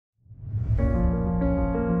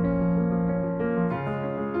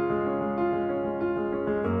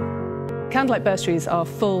Candlelight bursaries are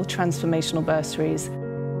full transformational bursaries.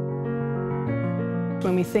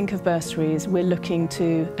 When we think of bursaries, we're looking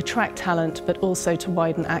to attract talent but also to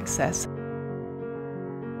widen access.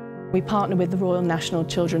 We partner with the Royal National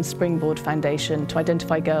Children's Springboard Foundation to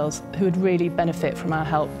identify girls who would really benefit from our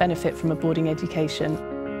help, benefit from a boarding education.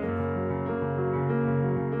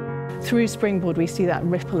 Through Springboard we see that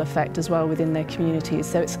ripple effect as well within their communities,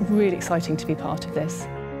 so it's really exciting to be part of this.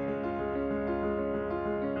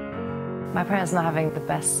 My parents not having the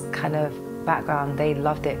best kind of background, they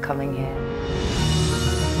loved it coming here.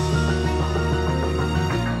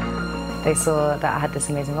 They saw that I had this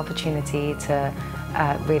amazing opportunity to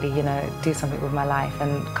really, do something with my life,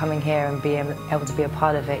 and coming here and being able to be a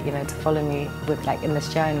part of it, to follow me with in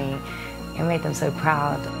this journey, it made them so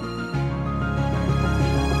proud.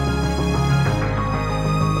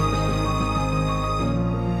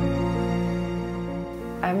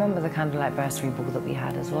 I remember the Candlelight Bursary ball that we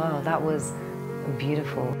had as well. That was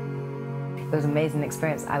beautiful. It was an amazing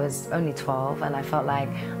experience. I was only 12 and I felt like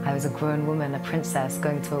I was a grown woman, a princess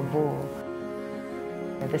going to a ball.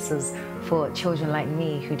 This was for children like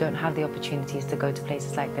me who don't have the opportunities to go to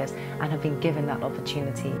places like this and have been given that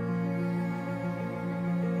opportunity.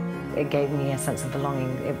 It gave me a sense of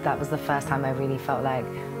belonging. That was the first time I really felt like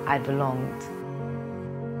I belonged.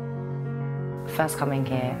 First coming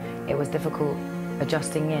here, it was difficult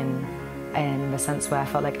adjusting in the sense where I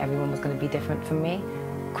felt like everyone was going to be different from me.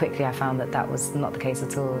 Quickly I found that that was not the case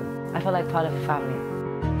at all. I felt like part of a family.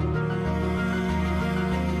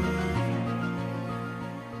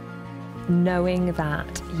 Knowing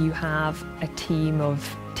that you have a team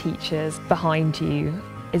of teachers behind you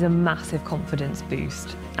is a massive confidence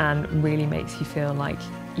boost and really makes you feel like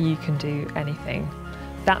you can do anything.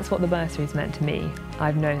 That's what the bursary's meant to me.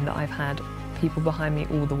 I've known that I've had people behind me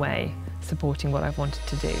all the way, supporting what I've wanted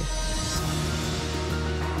to do.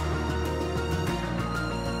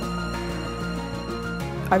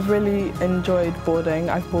 I've really enjoyed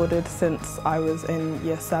boarding. I've boarded since I was in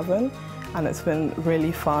Year 7 and it's been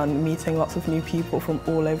really fun meeting lots of new people from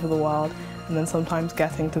all over the world and then sometimes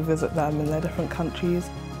getting to visit them in their different countries.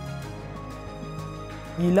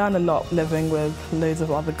 You learn a lot living with loads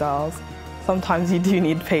of other girls. Sometimes you do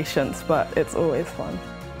need patience, but it's always fun.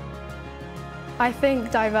 I think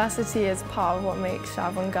diversity is part of what makes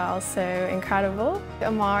Sherborne girls so incredible.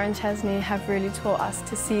 Amara and Chesney have really taught us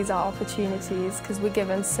to seize our opportunities because we're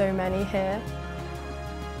given so many here.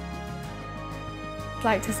 I'd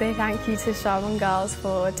like to say thank you to Sherborne girls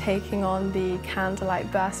for taking on the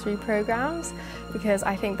Candlelight Bursary programmes because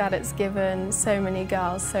I think that it's given so many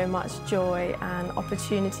girls so much joy and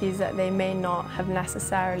opportunities that they may not have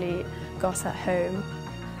necessarily got at home.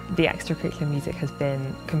 The extracurricular music has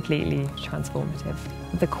been completely transformative.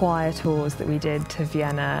 The choir tours that we did to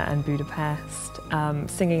Vienna and Budapest,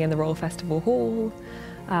 singing in the Royal Festival Hall,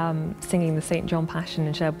 singing the St. John Passion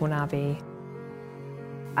in Sherborne Abbey.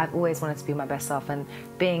 I've always wanted to be my best self, and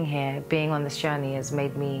being here, being on this journey has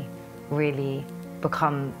made me really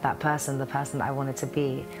become that person, the person that I wanted to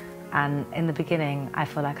be. And in the beginning, I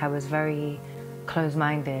feel like I was very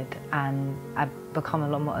closed-minded and I've become a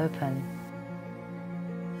lot more open.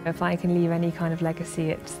 If I can leave any kind of legacy,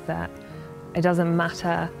 it's that it doesn't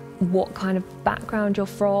matter what kind of background you're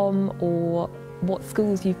from or what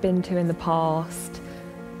schools you've been to in the past,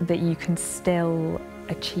 that you can still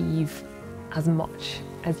achieve as much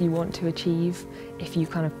as you want to achieve if you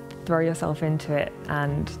kind of throw yourself into it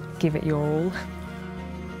and give it your all.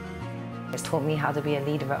 It's taught me how to be a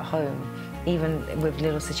leader at home, even with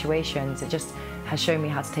little situations. It just has shown me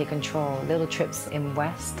how to take control. Little trips in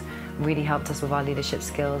West really helped us with our leadership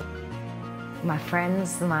skills. My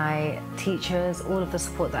friends, my teachers, all of the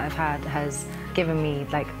support that I've had has given me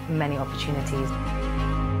many opportunities.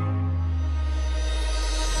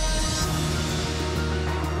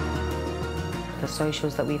 The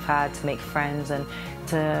socials that we've had to make friends and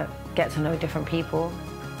to get to know different people,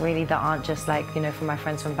 really, that aren't just from my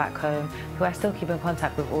friends from back home, who I still keep in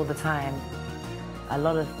contact with all the time. A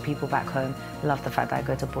lot of people back home love the fact that I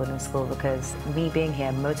go to boarding school because me being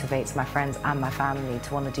here motivates my friends and my family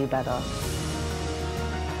to want to do better.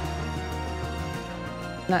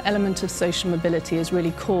 That element of social mobility is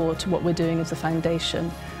really core to what we're doing as a foundation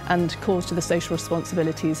and core to the social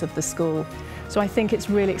responsibilities of the school. So I think it's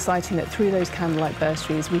really exciting that through those Candlelight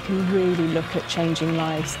Bursaries we can really look at changing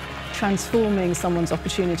lives, transforming someone's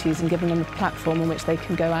opportunities and giving them a platform on which they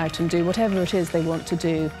can go out and do whatever it is they want to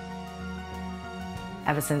do.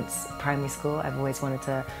 Ever since primary school, I've always wanted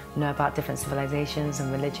to know about different civilizations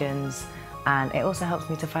and religions, and it also helps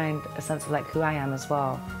me to find a sense of who I am as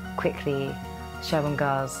well, quickly, Sherborne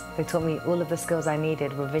girls. They taught me all of the skills I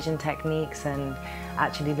needed, revision techniques and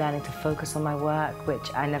actually learning to focus on my work,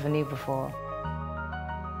 which I never knew before.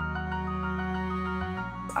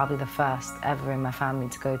 I'll be the first ever in my family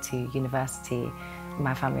to go to university.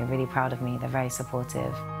 My family are really proud of me. They're very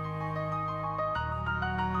supportive.